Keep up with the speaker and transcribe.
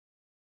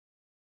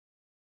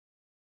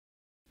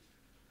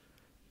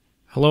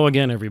Hello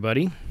again,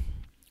 everybody.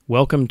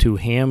 Welcome to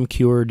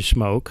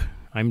HamCuredSmoke.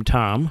 I'm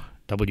Tom,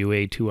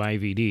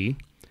 WA2IVD,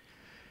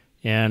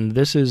 and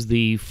this is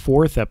the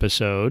fourth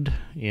episode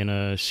in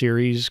a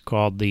series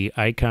called the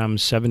Icom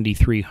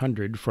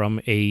 7300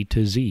 from A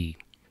to Z.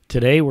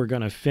 Today we're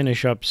going to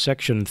finish up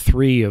Section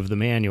 3 of the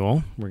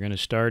manual. We're going to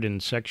start in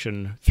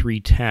Section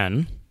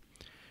 310,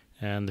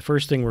 and the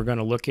first thing we're going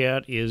to look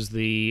at is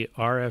the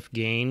RF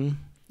gain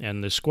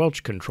and the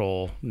squelch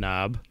control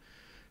knob,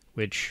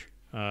 which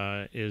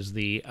is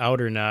the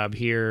outer knob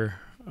here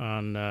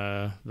on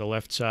the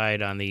left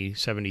side on the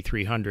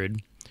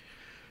 7300.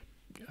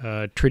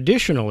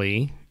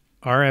 Traditionally,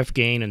 RF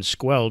gain and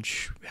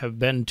squelch have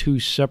been two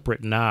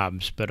separate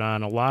knobs, but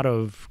on a lot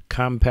of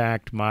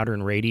compact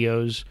modern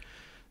radios,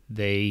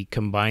 they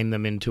combine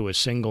them into a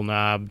single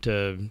knob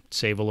to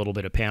save a little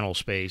bit of panel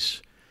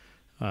space,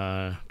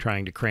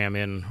 trying to cram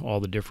in all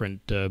the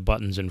different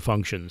buttons and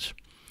functions.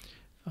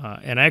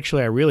 And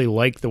actually, I really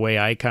like the way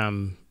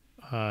Icom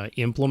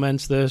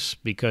implements this,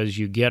 because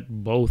you get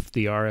both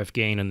the RF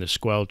gain and the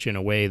squelch in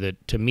a way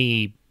that, to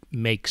me,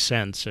 makes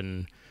sense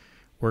and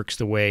works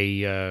the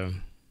way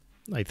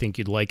I think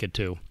you'd like it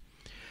to.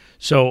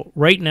 So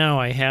right now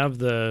I have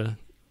the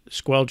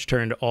squelch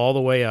turned all the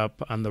way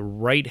up on the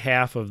right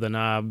half of the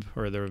knob,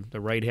 or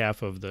the right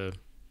half of the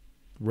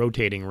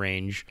rotating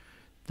range.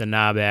 The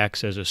knob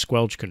acts as a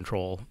squelch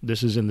control.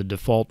 This is in the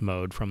default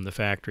mode from the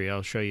factory.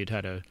 I'll show you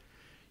how to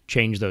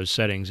change those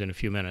settings in a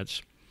few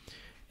minutes.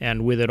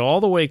 And with it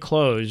all the way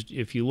closed,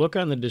 if you look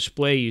on the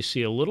display, you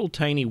see a little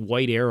tiny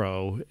white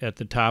arrow at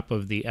the top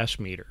of the S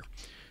meter.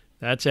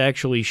 That's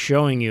actually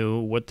showing you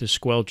what the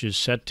squelch is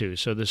set to.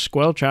 So the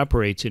squelch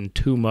operates in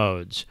two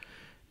modes.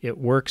 It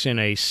works in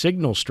a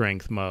signal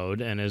strength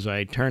mode, and as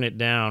I turn it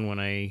down,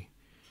 when I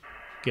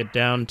get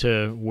down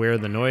to where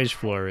the noise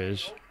floor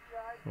is,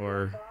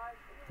 or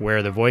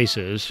where the voice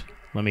is,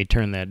 let me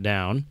turn that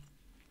down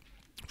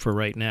for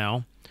right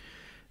now.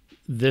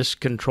 This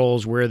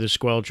controls where the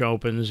squelch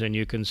opens, and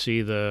you can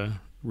see the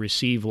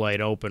receive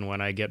light open when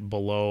I get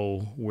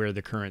below where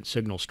the current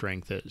signal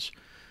strength is.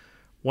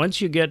 Once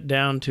you get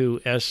down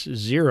to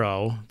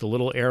S0, the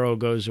little arrow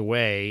goes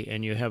away,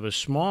 and you have a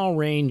small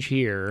range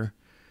here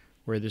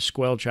where the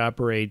squelch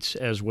operates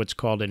as what's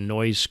called a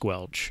noise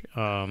squelch.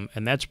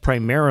 And that's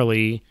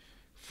primarily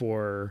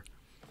for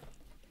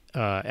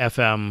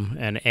FM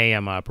and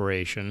AM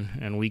operation,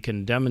 and we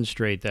can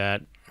demonstrate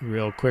that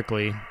real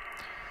quickly.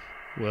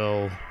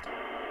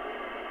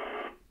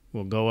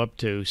 We'll go up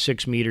to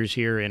 6 meters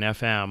here in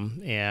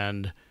FM,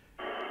 and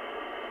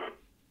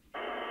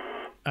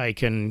I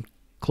can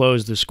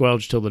close the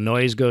squelch till the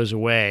noise goes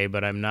away,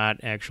 but I'm not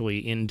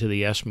actually into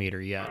the S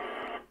meter yet.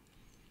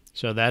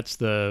 So that's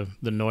the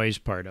noise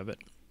part of it.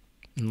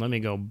 And let me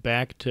go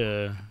back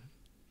to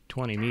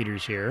 20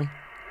 meters here.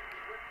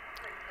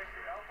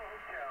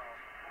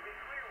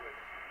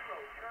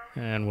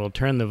 And we'll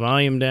turn the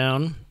volume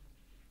down.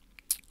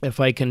 If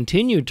I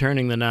continue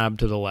turning the knob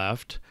to the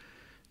left,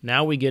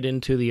 now we get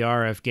into the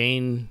RF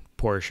gain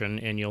portion,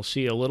 and you'll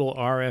see a little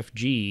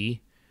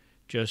RFG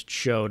just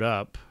showed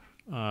up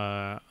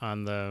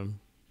on the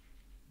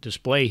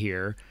display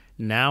here.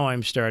 Now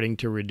I'm starting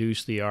to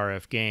reduce the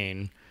RF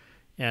gain.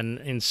 And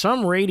in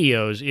some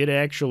radios, it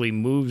actually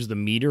moves the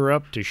meter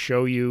up to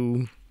show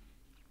you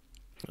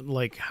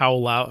like how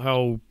loud,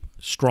 how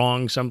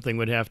strong something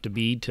would have to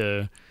be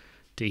to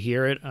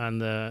hear it. On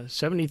the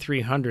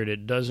 7300,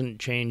 it doesn't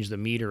change the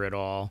meter at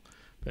all.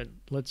 But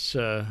let's...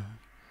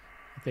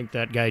 I think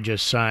that guy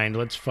just signed.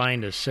 Let's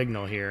find a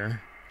signal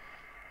here.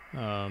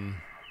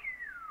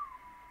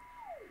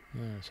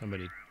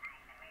 Somebody.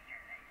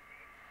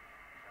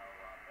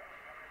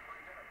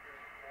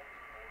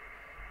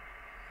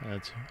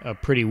 That's a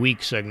pretty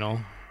weak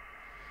signal.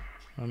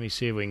 Let me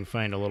see if we can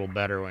find a little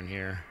better one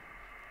here.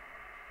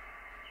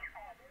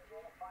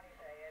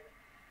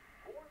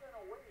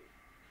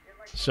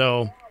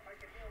 So,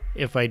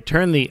 if I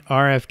turn the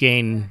RF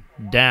gain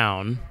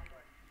down,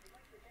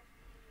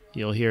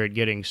 you'll hear it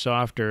getting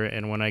softer,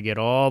 and when I get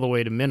all the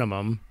way to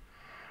minimum,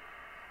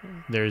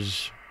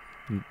 there's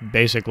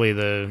basically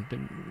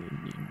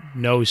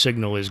no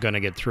signal is going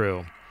to get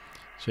through.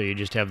 So you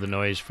just have the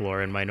noise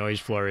floor, and my noise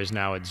floor is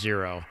now at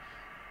 0.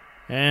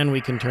 And we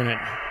can turn it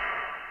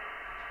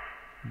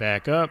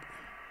back up.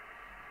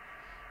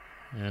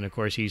 And of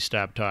course he's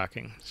stopped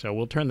talking. So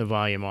we'll turn the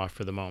volume off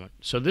for the moment.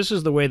 So this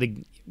is the way the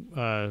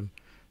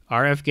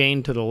RF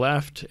gain to the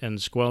left and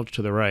squelch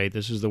to the right.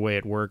 This is the way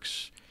it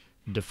works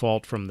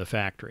default from the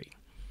factory.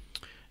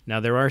 Now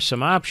there are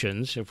some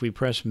options. If we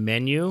press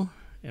menu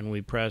and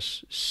we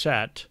press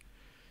set,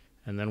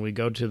 and then we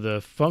go to the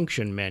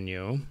function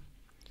menu,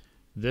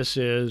 this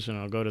is, and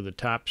I'll go to the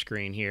top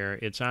screen here,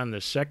 it's on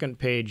the second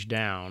page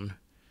down,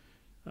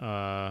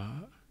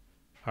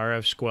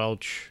 RF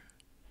squelch,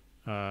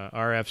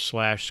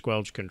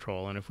 RF/squelch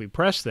control. And if we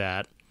press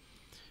that,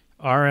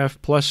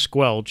 RF plus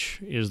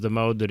squelch is the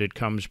mode that it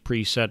comes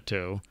preset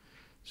to.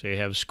 So you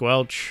have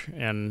squelch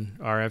and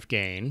RF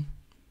gain.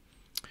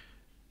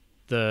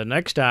 The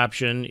next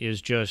option is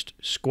just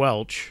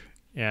squelch,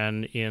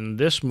 and in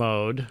this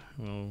mode,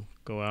 we'll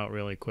go out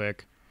really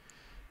quick.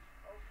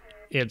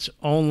 It's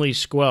only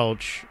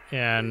Squelch,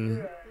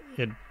 and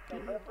it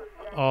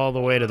all the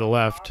way to the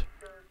left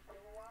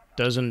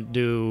doesn't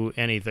do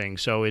anything.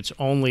 So it's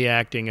only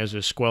acting as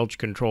a Squelch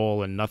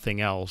control and nothing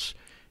else.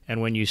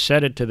 And when you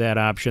set it to that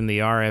option, the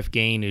RF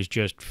gain is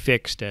just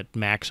fixed at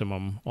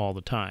maximum all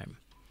the time.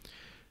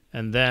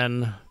 And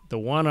then the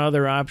one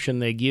other option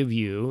they give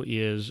you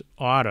is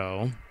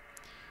auto.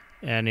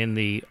 And in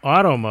the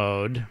auto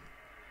mode,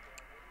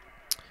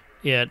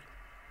 it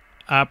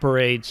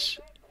operates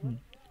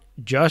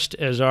just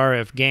as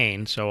RF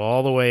gain, so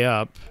all the way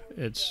up,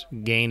 its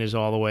gain is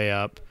all the way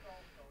up,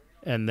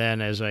 and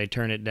then as I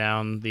turn it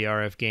down, the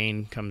RF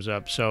gain comes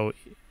up. So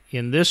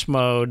in this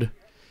mode,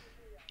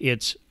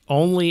 it's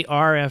only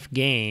RF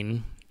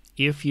gain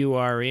if you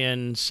are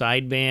in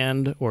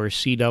sideband or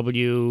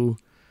CW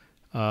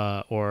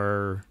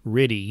or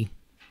RIDI,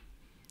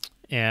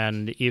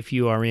 and if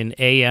you are in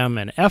AM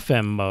and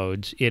FM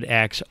modes, it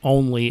acts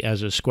only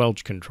as a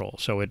Squelch control,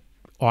 so it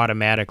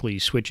automatically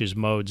switches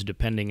modes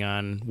depending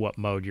on what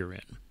mode you're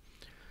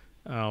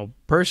in.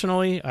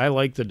 Personally, I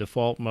like the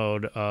default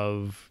mode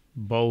of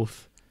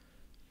both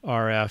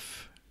RF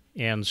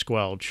and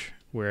Squelch,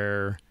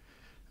 where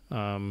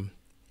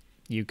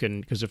you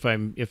can, because if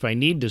I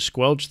need to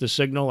Squelch the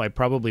signal, I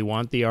probably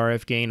want the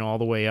RF gain all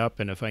the way up,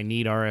 and if I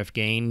need RF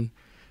gain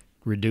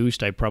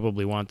reduced, I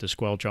probably want the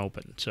Squelch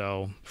open.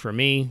 So for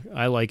me,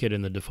 I like it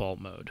in the default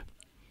mode.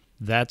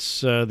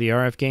 That's the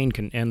RF gain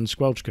and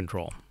Squelch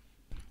control.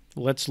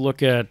 Let's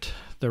look at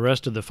the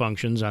rest of the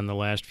functions on the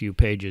last few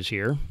pages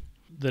here.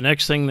 The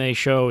next thing they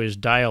show is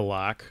dial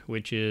lock,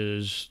 which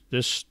is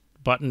this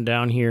button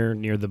down here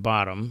near the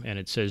bottom, and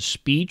it says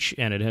speech,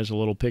 and it has a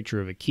little picture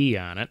of a key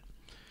on it.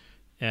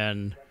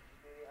 And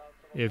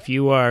if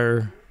you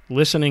are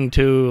listening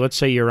to, let's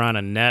say you're on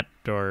a net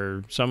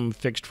or some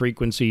fixed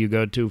frequency you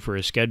go to for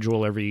a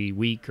schedule every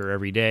week or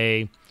every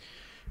day,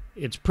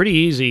 it's pretty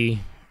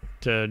easy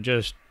to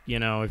just,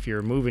 if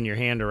you're moving your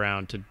hand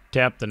around, to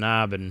tap the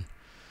knob and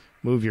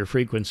move your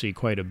frequency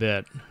quite a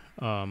bit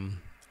on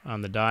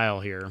the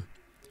dial here.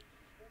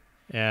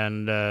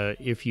 And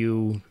if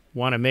you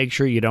want to make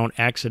sure you don't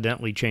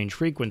accidentally change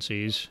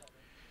frequencies,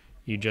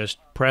 you just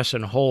press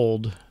and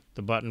hold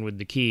the button with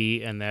the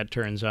key, and that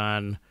turns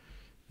on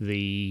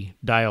the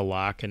dial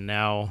lock. And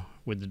now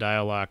with the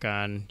dial lock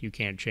on, you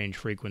can't change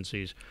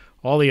frequencies.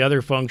 All the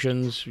other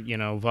functions,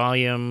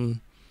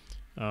 volume,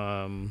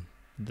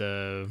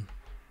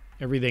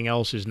 everything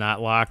else is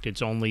not locked.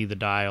 It's only the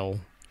dial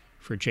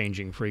for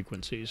changing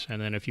frequencies.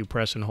 And then if you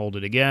press and hold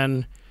it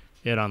again,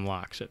 it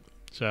unlocks it.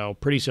 So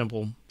pretty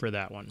simple for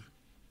that one.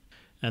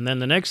 And then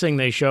the next thing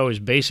they show is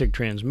basic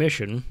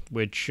transmission,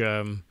 which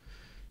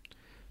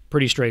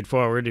pretty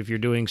straightforward. If you're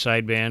doing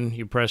sideband,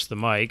 you press the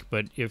mic.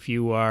 But if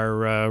you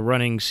are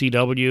running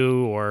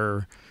CW,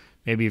 or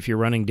maybe if you're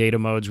running data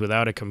modes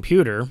without a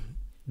computer,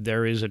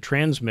 there is a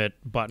transmit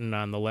button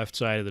on the left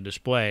side of the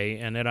display,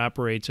 and it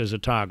operates as a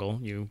toggle.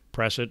 You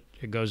press it,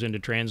 it goes into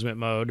transmit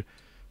mode.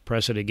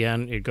 Press it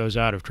again, it goes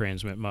out of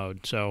transmit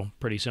mode. So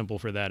pretty simple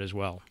for that as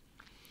well.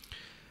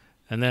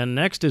 And then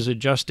next is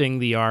adjusting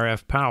the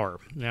RF power.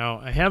 Now,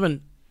 I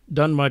haven't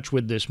done much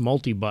with this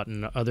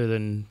multi-button other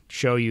than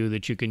show you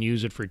that you can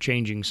use it for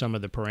changing some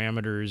of the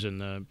parameters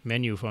and the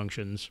menu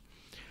functions.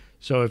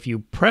 So if you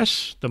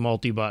press the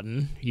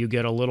multi-button, you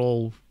get a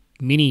little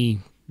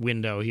mini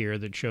window here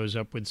that shows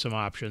up with some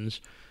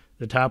options.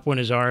 The top one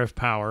is RF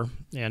power,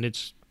 and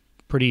it's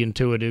pretty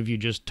intuitive. You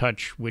just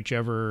touch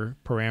whichever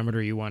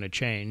parameter you want to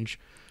change.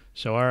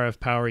 So RF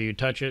power, you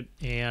touch it,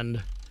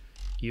 and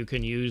you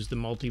can use the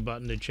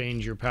multi-button to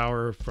change your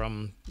power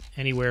from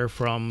anywhere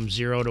from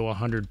 0 to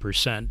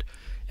 100%.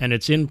 And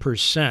it's in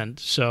percent,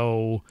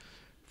 so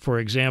for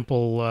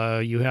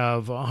example, you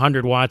have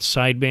 100 watts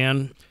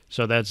sideband,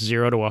 so that's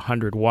 0 to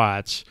 100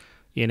 watts.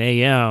 In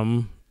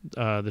AM,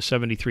 the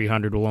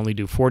 7300 will only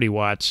do 40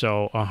 watts,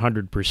 so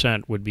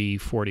 100% would be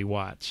 40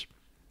 watts.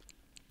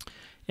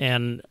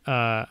 And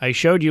I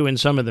showed you in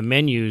some of the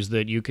menus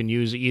that you can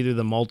use either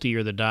the multi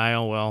or the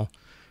dial. Well,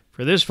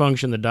 for this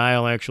function, the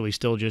dial actually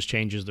still just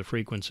changes the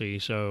frequency,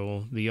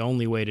 so the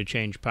only way to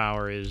change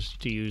power is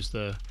to use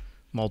the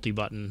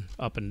multi-button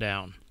up and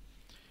down.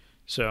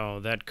 So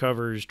that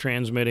covers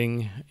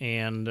transmitting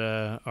and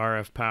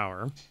RF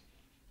power.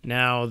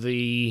 Now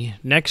the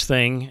next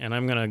thing, and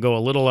I'm going to go a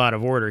little out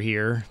of order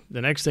here,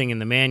 the next thing in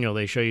the manual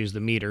they show you is the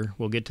meter.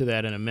 We'll get to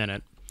that in a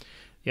minute.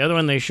 The other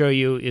one they show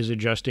you is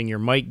adjusting your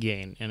mic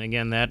gain, and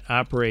again that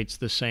operates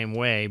the same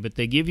way, but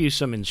they give you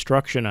some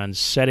instruction on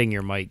setting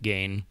your mic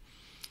gain.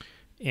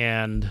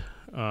 And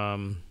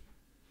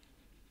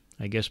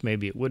I guess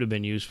maybe it would have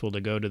been useful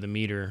to go to the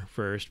meter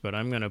first, but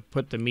I'm going to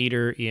put the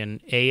meter in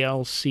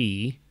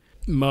ALC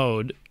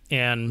mode,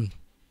 and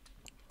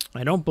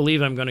I don't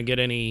believe I'm going to get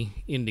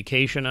any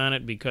indication on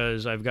it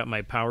because I've got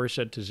my power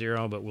set to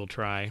 0, but we'll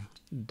try.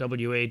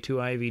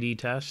 WA2IVD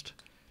test.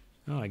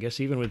 Oh, I guess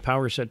even with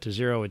power set to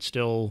 0, it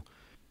still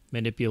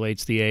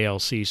manipulates the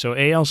ALC. So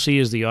ALC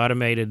is the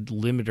automated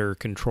limiter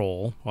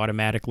control,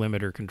 automatic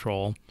limiter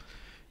control,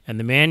 and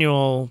the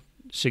manual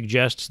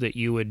suggests that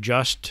you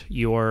adjust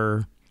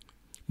your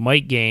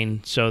mic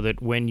gain so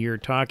that when you're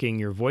talking,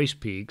 your voice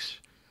peaks.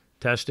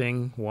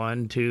 Testing,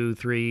 1, 2,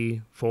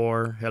 3,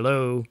 4,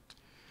 hello,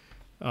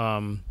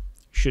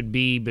 should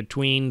be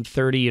between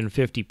 30 and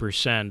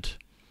 50%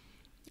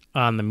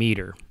 on the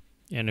meter.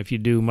 And if you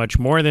do much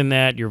more than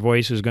that, your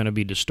voice is going to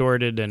be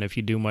distorted. And if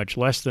you do much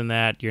less than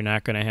that, you're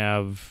not going to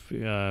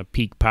have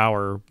peak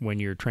power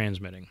when you're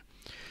transmitting.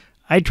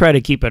 I try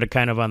to keep it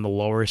kind of on the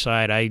lower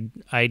side.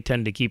 I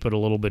tend to keep it a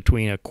little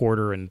between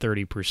 1/4 and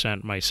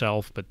 30%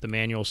 myself, but the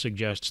manual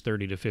suggests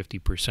 30 to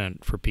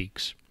 50% for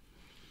peaks.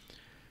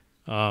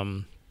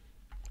 And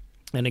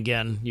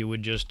again, you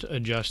would just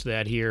adjust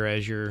that here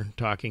as you're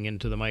talking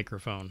into the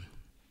microphone.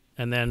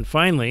 And then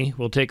finally,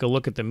 we'll take a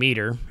look at the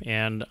meter.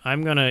 And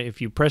I'm going to,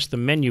 if you press the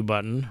menu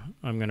button,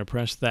 I'm going to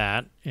press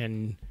that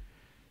and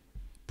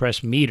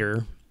press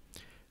meter.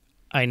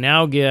 I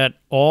now get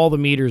all the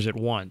meters at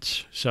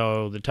once.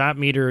 So the top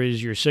meter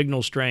is your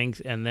signal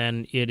strength, and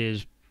then it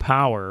is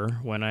power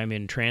when I'm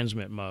in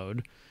transmit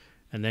mode.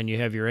 And then you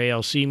have your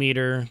ALC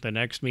meter. The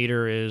next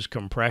meter is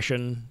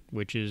compression,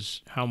 which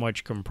is how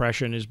much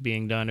compression is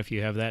being done if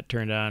you have that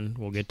turned on.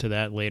 We'll get to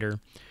that later.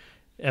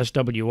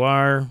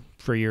 SWR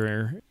for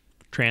your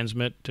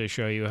transmit to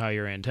show you how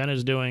your antenna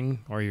is doing,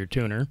 or your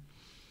tuner.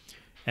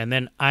 And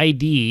then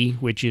ID,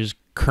 which is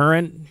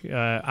current.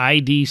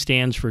 ID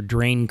stands for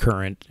drain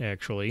current,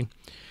 actually.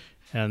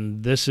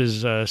 And this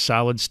is a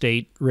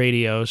solid-state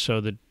radio, so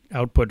the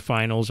output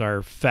finals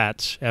are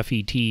FETs,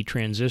 F-E-T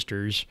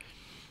transistors.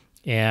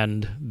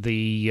 And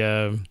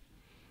the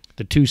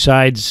two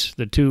sides,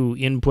 the two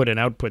input and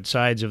output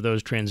sides of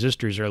those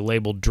transistors are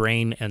labeled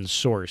drain and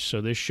source.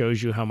 So this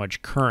shows you how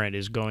much current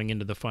is going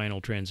into the final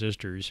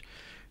transistors.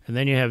 And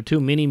then you have two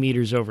mini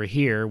meters over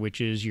here,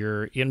 which is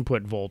your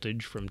input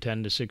voltage from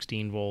 10 to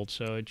 16 volts.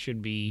 So it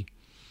should be,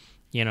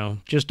 you know,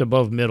 just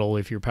above middle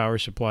if your power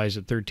supply is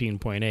at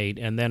 13.8.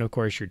 And then, of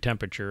course, your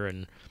temperature.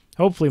 And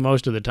hopefully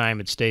most of the time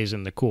it stays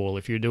in the cool.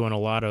 If you're doing a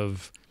lot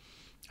of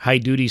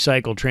high-duty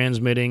cycle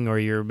transmitting, or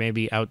you're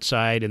maybe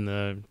outside in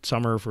the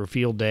summer for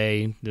field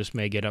day, this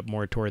may get up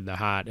more toward the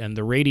hot. And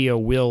the radio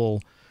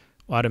will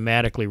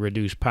automatically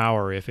reduce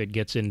power if it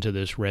gets into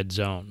this red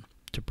zone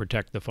to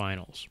protect the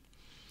finals.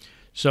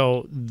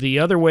 So the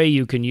other way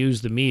you can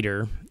use the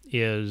meter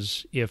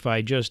is if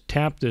I just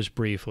tap this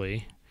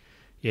briefly,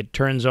 it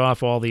turns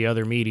off all the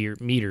other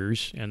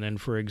meters, and then,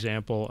 for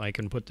example, I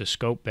can put the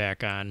scope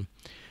back on.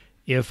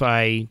 If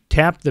I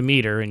tap the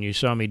meter, and you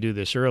saw me do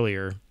this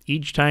earlier,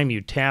 each time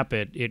you tap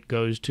it, it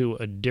goes to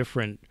a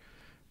different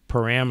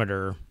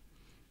parameter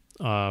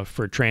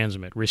for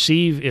transmit.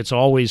 Receive, it's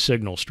always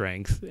signal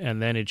strength,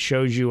 and then it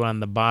shows you on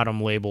the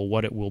bottom label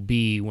what it will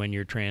be when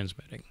you're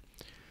transmitting.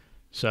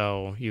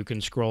 So you can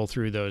scroll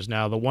through those.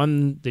 Now,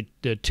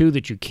 the two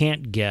that you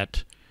can't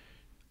get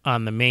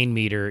on the main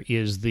meter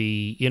is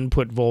the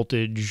input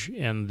voltage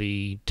and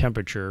the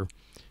temperature.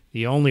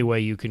 The only way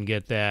you can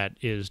get that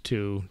is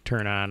to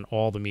turn on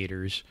all the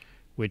meters,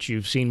 which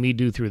you've seen me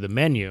do through the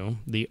menu.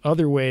 The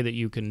other way that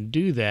you can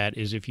do that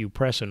is if you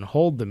press and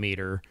hold the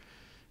meter,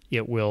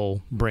 it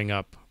will bring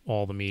up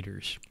all the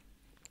meters.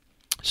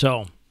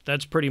 So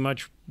that's pretty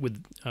much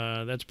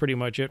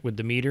it with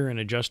the meter and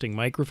adjusting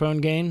microphone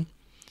gain.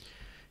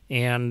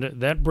 And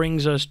that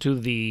brings us to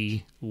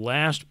the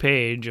last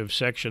page of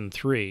Section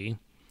 3,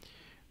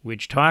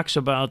 which talks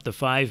about the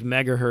 5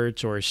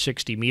 megahertz or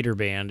 60 meter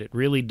band. It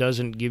really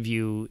doesn't give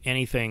you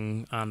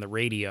anything on the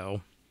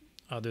radio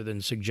other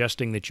than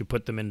suggesting that you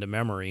put them into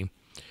memory.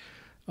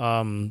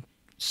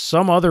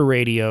 Some other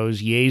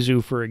radios,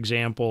 Yaesu, for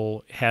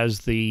example, has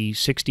the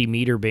 60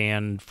 meter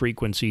band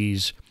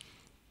frequencies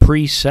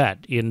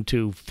preset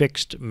into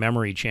fixed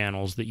memory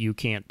channels that you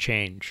can't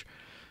change.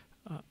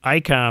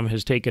 Icom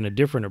has taken a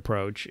different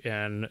approach,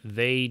 and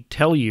they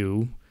tell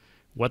you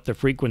what the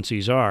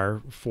frequencies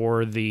are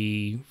for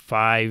the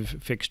 5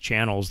 fixed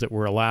channels that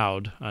were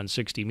allowed on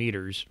 60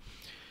 meters.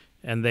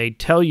 And they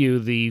tell you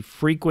the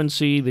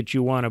frequency that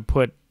you want to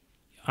put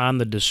on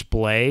the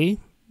display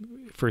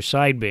for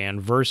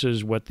sideband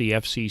versus what the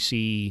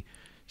FCC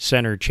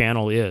center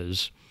channel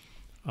is.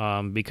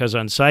 Because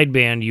on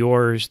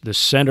sideband, the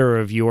center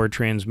of your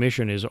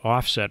transmission is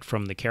offset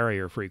from the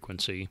carrier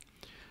frequency.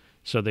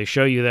 So they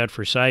show you that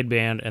for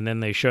sideband, and then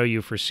they show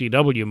you for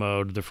CW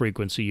mode the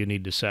frequency you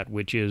need to set,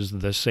 which is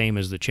the same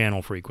as the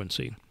channel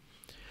frequency.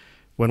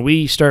 When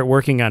we start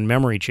working on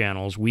memory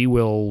channels, we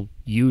will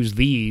use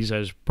these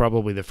as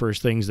probably the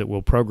first things that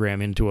we'll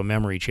program into a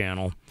memory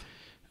channel,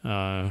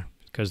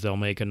 because they'll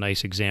make a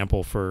nice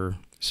example for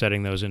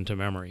setting those into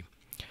memory.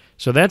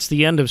 So that's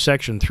the end of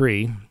Section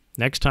 3.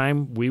 Next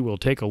time, we will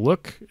take a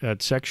look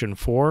at Section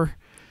 4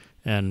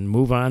 and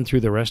move on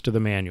through the rest of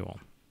the manual.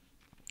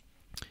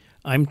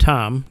 I'm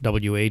Tom,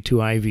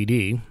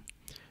 WA2IVD,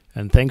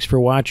 and thanks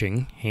for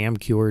watching Ham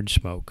Cured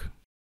Smoke.